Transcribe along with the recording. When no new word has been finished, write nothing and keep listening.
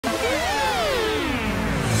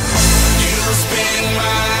spin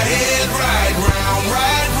my head right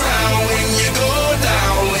round when you go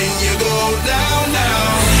down, when you go down,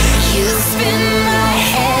 down. You spin my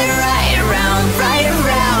head right around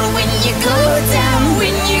when you go down,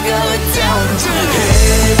 when you go down, down.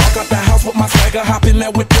 Hey, walk out the house with my swagger, hop in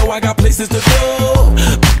that whip, yo, I got places to go.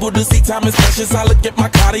 People to see, time is precious, I look at my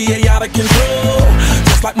Cartier out of control.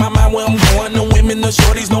 Just like my mind where I'm going, the women, the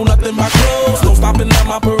shorties know nothing but clothes. No stopping at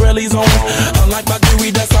my Pirelli's on, unlike my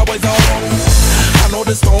jewelry that's always on. I know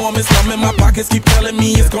the storm is coming, my pockets keep telling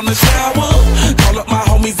me it's gonna shower. Call up my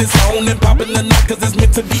homies, it's on and popping the night, cause it's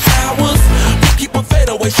meant to be ours. We keep a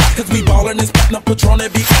fadeaway shot, cause we ballin' and spittin' up Patron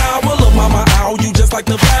every hour. Look mama, ow, you just like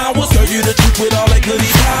the flowers. Serve you the truth with all that goody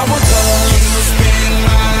power. You spin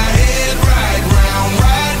my head right round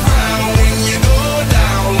when you go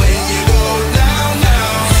down, when you go down,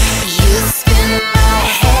 down. You spin my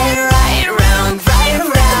head right around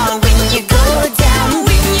when you go down,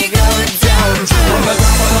 when you go down, down. From the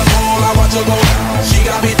top of the pole, I watch her go. She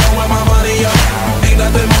got me throwing my money up. Ain't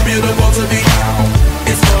nothing more beautiful to me.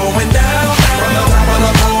 It's going down, down. From the top of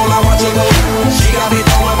the pole, I watch her go. She got me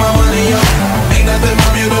throwing my money up. Ain't nothing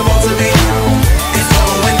more beautiful to me. It's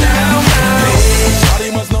going down, down. Hey, shawty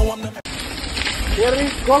must know I'm the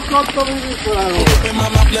in my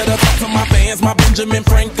mouth, let her talk to my fans, my Benjamin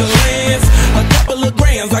Franklin's. A couple of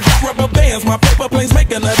grands, I got rubber bands, my paper planes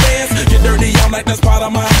making a dance. Get dirty all night, that's part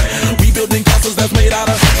of my rebuilding castles that's made out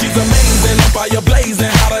of. She's amazing, on fire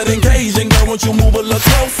blazing, hotter than Cajun. Girl, won't you move a little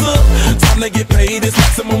closer? Time to get paid, it's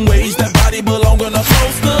maximum wage. That body belong on a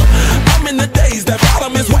poster. I'm in the days, that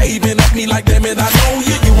bottom is waving at me like, damn it, I know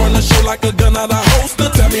you. You run the show like a gun out of holster.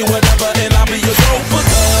 Tell me whatever and I'll be your gopher.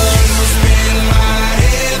 You spin my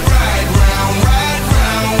head right round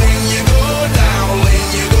when you go down, when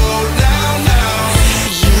you go down, down.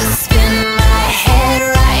 You spin my head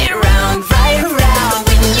right around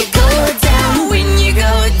when you go down, when you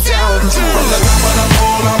go down, down. From the top of the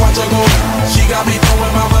pole, I watch her go. She got me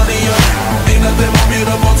throwing my money up. Ain't nothing more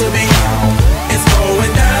beautiful to me. It's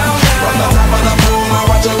going down, down. From the top of the pole, I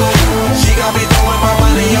watch her go. She got me throwing my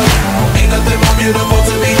money up. Ain't nothing more beautiful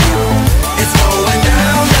to me. It's going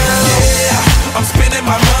down, down. Yeah, I'm spending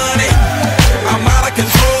my money. I'm out of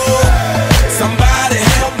control. Somebody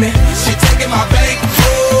help me. She taking my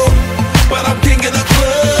bankroll, but I'm king of the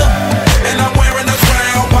club, and I'm wearing a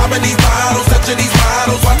crown. Popping these bottles, touching these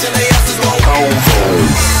bottles, watching they asses go cold.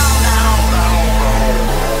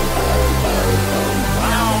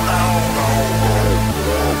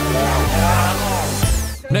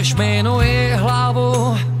 Než jmenuji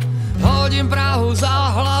hlavu, hodím Prahu za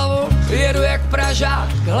hlavu. Jedu jak Pražák,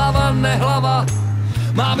 hlava nehlava.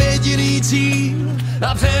 Mám jediný cíl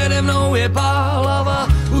a přede mnou je pálava.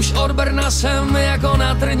 Už od Brna jsem jako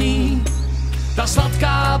na trní. Ta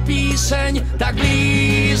sladká píseň tak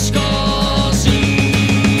blízko zní.